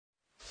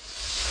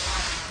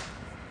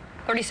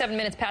37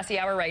 minutes past the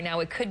hour right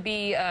now. It could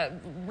be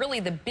really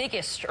the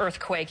biggest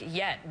earthquake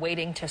yet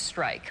waiting to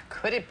strike.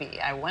 Could it be?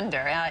 I wonder.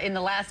 In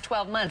the last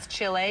 12 months,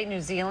 Chile, New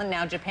Zealand,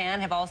 now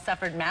Japan have all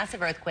suffered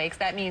massive earthquakes.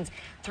 That means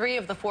 3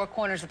 of the 4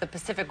 corners of the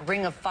Pacific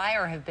Ring of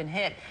Fire have been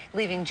hit,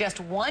 leaving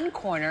just one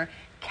corner,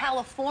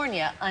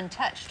 California,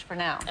 untouched for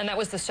now. And that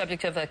was the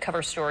subject of a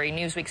cover story,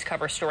 Newsweek's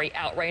cover story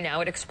out right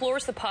now. It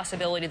explores the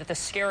possibility that the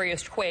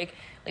scariest quake,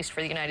 at least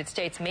for the United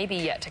States, may be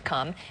yet to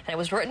come. And it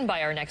was written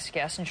by our next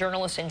guest,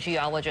 journalist and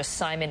geologist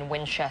Simon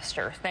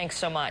Winchester. Thanks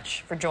so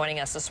much for joining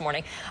us this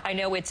morning. I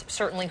know it's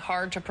certainly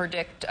hard to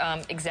predict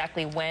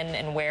exactly when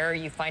and where.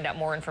 You find out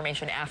more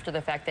information after the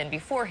fact than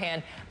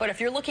beforehand. But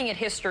if you're looking at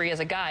history as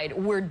a guide,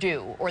 we're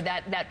due, or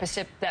that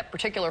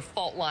particular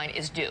fault line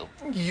is due.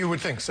 You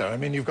would think so. I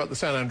mean, you've got the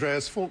San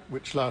Andreas Fault,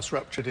 which last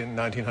ruptured in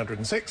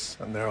 1906,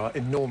 and there are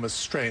enormous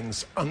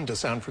strains under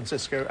San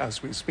Francisco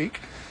as we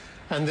speak.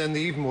 And then the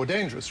even more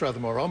dangerous, rather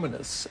more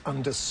ominous,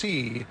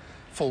 undersea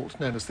fault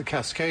known as the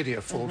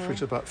Cascadia Fault, which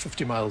is about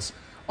 50 miles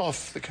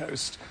off the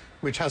coast,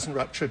 which hasn't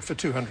ruptured for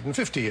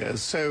 250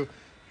 years. So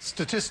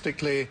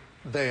statistically,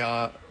 they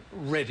are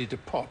ready to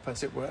pop,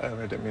 as it were.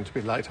 I don't mean to be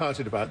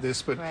lighthearted about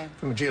this, but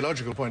from a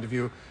geological point of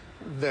view,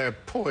 they're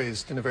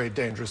poised in a very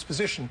dangerous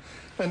position.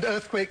 And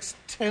earthquakes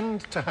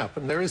tend to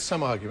happen. There is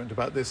some argument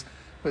about this,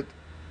 but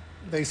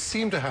they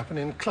seem to happen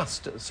in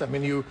clusters. I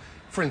mean,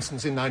 for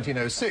instance, in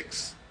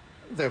 1906,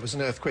 there was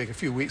an earthquake a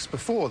few weeks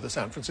before the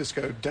San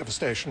Francisco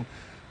devastation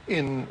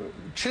in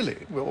Chile,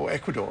 or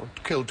Ecuador,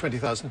 killed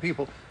 20,000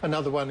 people.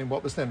 Another one in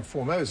what was then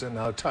Formosa,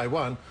 now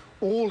Taiwan,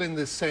 all in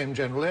this same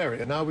general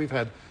area. Now we've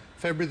had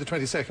February the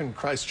 22nd,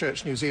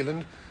 Christchurch, New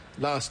Zealand.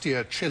 Last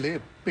year, Chile,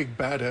 a big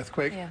bad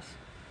earthquake. Yes.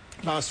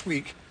 Last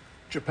week,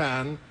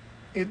 Japan.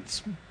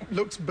 It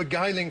looks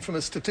beguiling from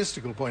a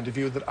statistical point of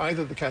view that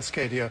either the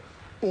Cascadia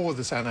or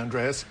the San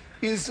Andreas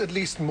is at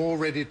least more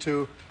ready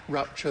to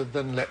rupture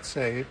than, let's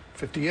say,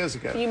 50 years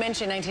ago. You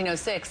mentioned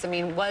 1906. I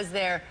mean,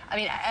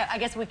 I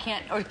guess we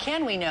can't, or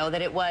can we know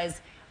that it was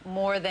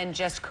more than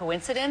just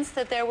coincidence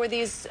that there were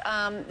these,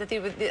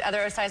 the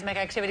other seismic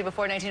activity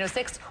before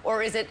 1906,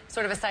 or is it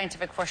sort of a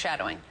scientific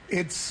foreshadowing?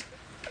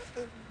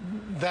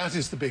 That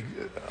is the big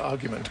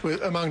argument.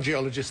 Among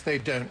geologists, they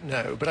don't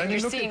know. But you're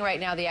seeing right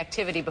now the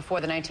activity before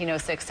the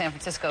 1906 San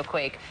Francisco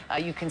quake.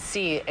 You can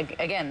see,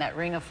 again, that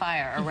ring of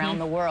fire around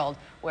the world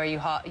where you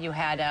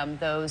had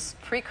those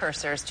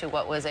precursors to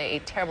what was a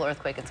terrible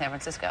earthquake in San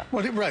Francisco.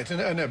 Well, right.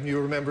 And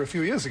you remember a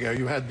few years ago,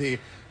 you had the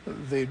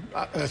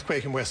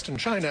earthquake in Western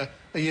China,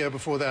 a year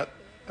before that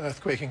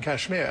earthquake in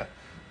Kashmir.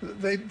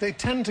 They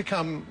tend to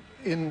come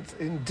in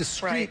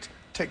discrete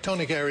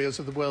tectonic areas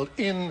of the world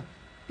in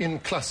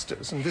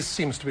clusters, and this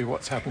seems to be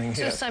what's happening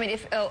here. So, Simon,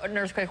 if an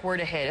earthquake were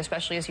to hit,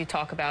 especially as you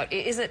talk about,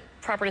 is it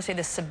proper to say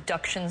the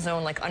subduction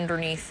zone, like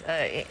underneath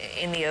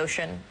in the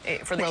ocean,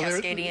 for the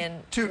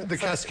Cascadian? The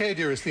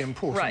Cascadia is the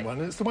important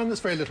one. It's the one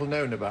that's very little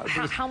known about.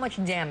 How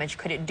much damage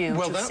could it do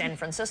to San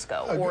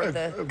Francisco or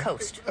the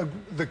coast?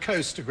 The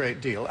coast a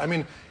great deal. I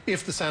mean,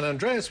 if the San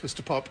Andreas was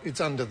to pop, it's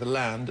under the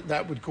land.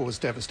 That would cause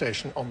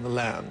devastation on the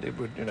land. It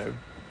would,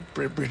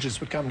 bridges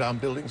would come down,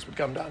 buildings would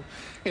come down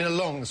in a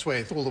long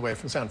swathe all the way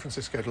from San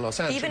Francisco to Los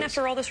Angeles. Even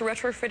after all this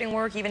retrofitting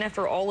work, even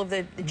after all of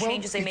the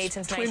changes they made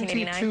since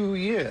 1989? 22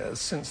 years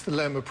since the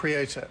Loma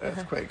Prieta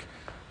earthquake.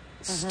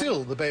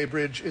 Still, the Bay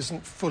Bridge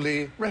isn't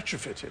fully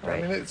retrofitted.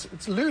 I mean,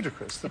 it's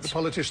ludicrous that the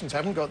politicians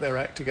haven't got their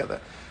act together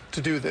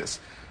to do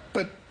this.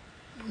 But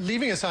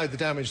leaving aside the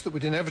damage that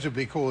would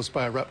inevitably be caused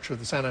by a rupture of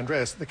the San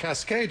Andreas, the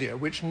Cascadia,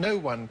 which no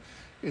one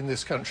in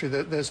this country,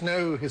 there's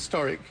no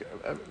historic,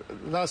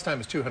 last time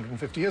was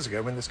 250 years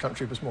ago when this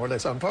country was more or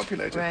less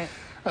unpopulated.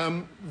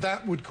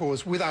 That would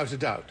cause, without a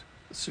doubt,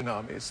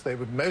 tsunamis. They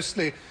would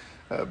mostly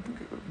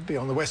be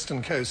on the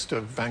western coast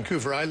of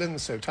Vancouver Island,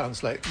 so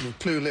towns like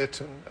Luklulit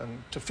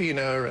and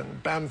Tofino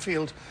and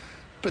Bamfield.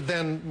 But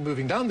then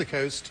moving down the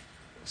coast,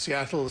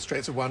 Seattle, the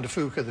Straits of Juan de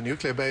Fuca, the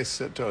nuclear base,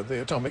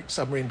 the atomic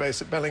submarine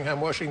base at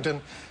Bellingham,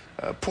 Washington,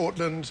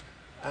 Portland,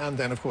 and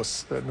then, of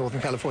course, Northern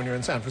California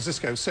and San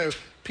Francisco. So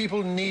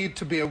people need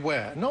to be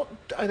aware.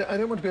 I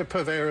don't want to be a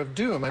purveyor of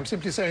doom. I'm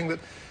simply saying that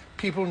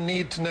people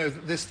need to know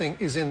that this thing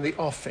is in the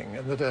offing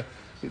and that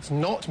it's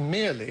not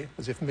merely,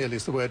 as if merely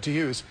is the word to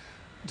use,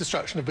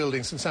 destruction of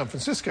buildings in San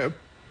Francisco.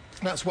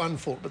 That's one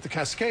fault. But the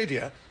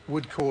Cascadia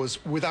would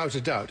cause, without a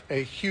doubt,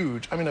 a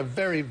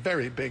very,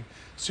 very big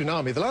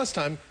tsunami. The last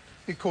time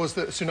it caused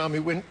the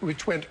tsunami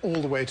which went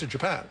all the way to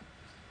Japan.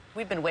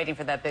 We've been waiting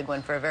for that big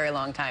one for a very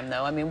long time,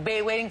 though. I mean,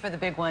 waiting for the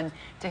big one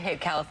to hit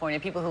California.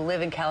 People who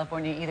live in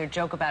California either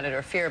joke about it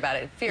or fear about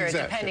it. Fear it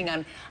depending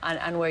on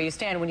where you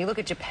stand. When you look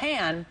at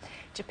Japan,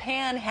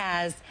 Japan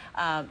has,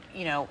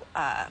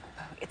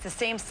 it's the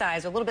same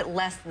size, or a little bit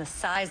less than the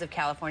size of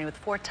California, with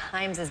 4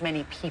 times as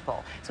many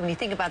people. So when you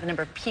think about the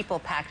number of people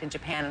packed in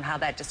Japan and how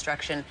that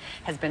destruction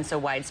has been so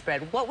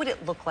widespread, what would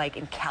it look like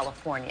in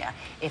California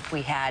if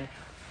we had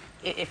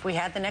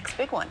the next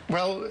big one?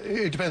 Well,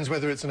 it depends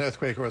whether it's an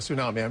earthquake or a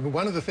tsunami. I mean,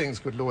 one of the things,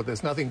 good Lord,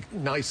 there's nothing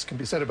nice can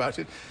be said about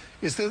it,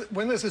 is that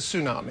when there's a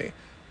tsunami,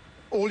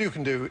 all you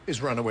can do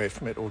is run away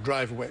from it or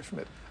drive away from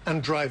it,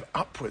 and drive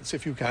upwards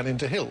if you can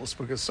into hills,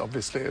 because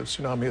obviously a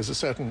tsunami is a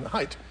certain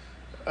height.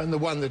 And the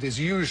one that is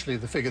usually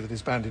the figure that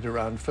is bandied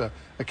around for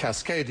a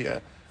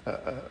Cascadia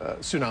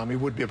tsunami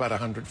would be about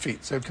 100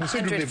 feet. So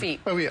considerably. 100 feet.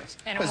 Oh yes.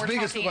 And as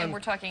big as the one. And we're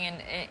talking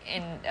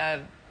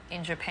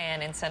in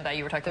Japan, in Sendai,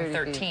 you were talking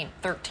 13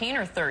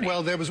 or 30?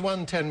 Well, there was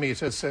one 10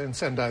 meters in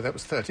Sendai that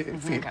was 30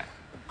 feet. Okay.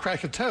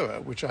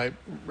 Krakatoa, which I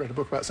read a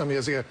book about some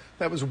years ago,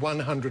 that was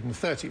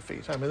 130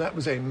 feet. I mean, that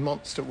was a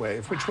monster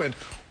wave, which went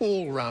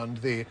all round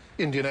the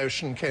Indian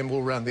Ocean, came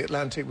all round the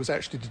Atlantic, was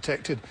actually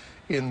detected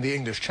in the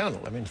English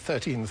Channel, I mean,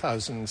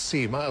 13,000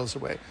 sea miles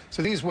away.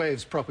 So these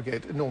waves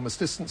propagate enormous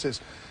distances.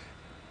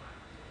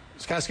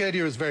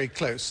 Cascadia is very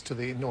close to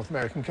the North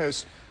American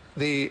coast.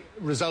 The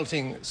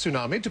resulting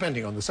tsunami,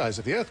 depending on the size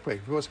of the earthquake,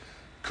 of course,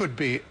 could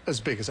be as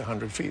big as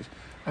 100 feet.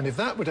 And if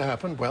that were to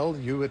happen, well,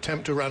 you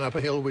attempt to run up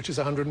a hill which is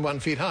 101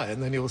 feet high,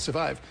 and then you'll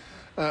survive.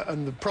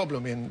 And the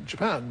problem in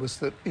Japan was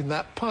that in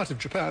that part of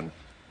Japan,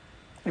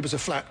 it was a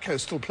flat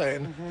coastal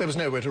plain. There was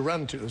nowhere to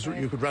run to.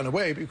 You could run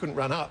away, but you couldn't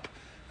run up.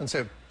 And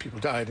so people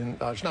died in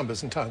large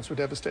numbers, and towns were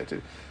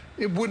devastated.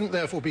 It wouldn't,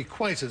 therefore, be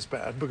quite as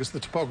bad, because the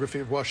topography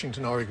of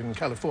Washington, Oregon,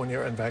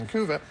 California, and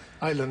Vancouver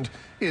Island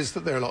is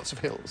that there are lots of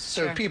hills.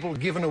 So people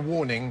given a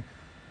warning,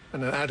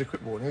 and an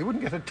adequate warning, they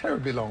wouldn't get a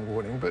terribly long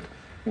warning, but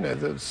you know,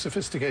 the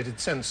sophisticated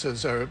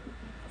sensors are,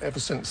 ever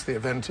since the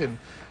event in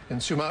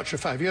Sumatra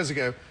 5 years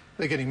ago,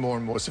 they're getting more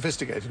and more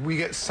sophisticated. We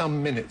get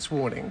some minutes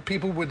warning.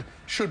 People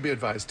should be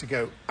advised to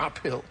go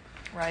uphill.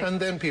 Right. And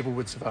then people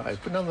would survive.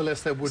 But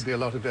nonetheless, there would be a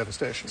lot of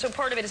devastation. So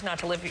part of it is not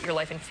to live your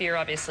life in fear,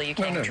 obviously. You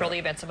can't control the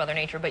events of Mother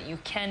Nature, but you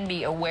can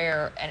be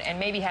aware and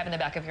maybe have in the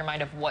back of your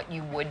mind of what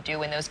you would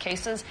do in those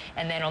cases.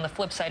 And then on the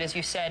flip side, as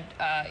you said,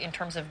 in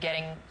terms of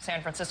getting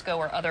San Francisco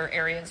or other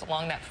areas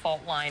along that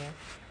fault line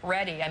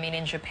ready. I mean,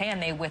 in Japan,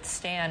 they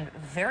withstand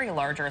very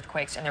large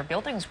earthquakes, and their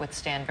buildings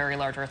withstand very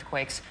large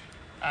earthquakes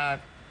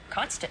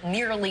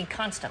nearly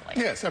constantly.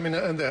 Yes, I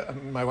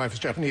mean, my wife is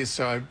Japanese,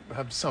 so I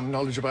have some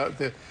knowledge about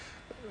the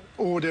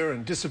order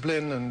and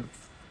discipline and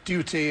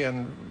duty,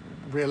 and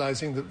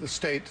realizing that the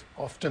state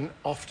often,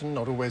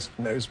 not always,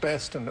 knows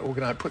best and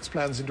puts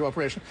plans into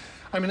operation.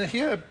 I mean,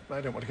 here,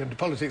 I don't want to get into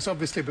politics,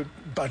 obviously, but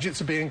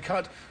budgets are being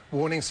cut,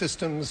 warning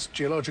systems,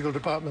 geological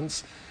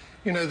departments.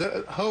 You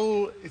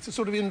know, it's a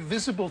sort of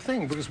invisible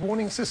thing, because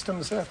warning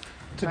systems are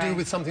to do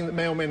with something that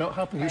may or may not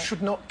happen. You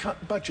should not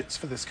cut budgets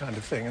for this kind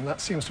of thing, and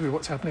that seems to be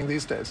what's happening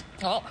these days.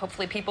 Well,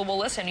 hopefully people will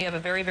listen. You have a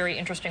very, very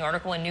interesting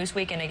article in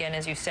Newsweek, and again,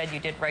 as you said,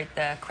 you did write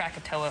the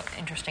Krakatoa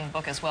interesting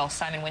book as well.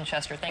 Simon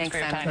Winchester, thanks for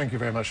your time. Thank you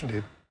very much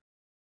indeed.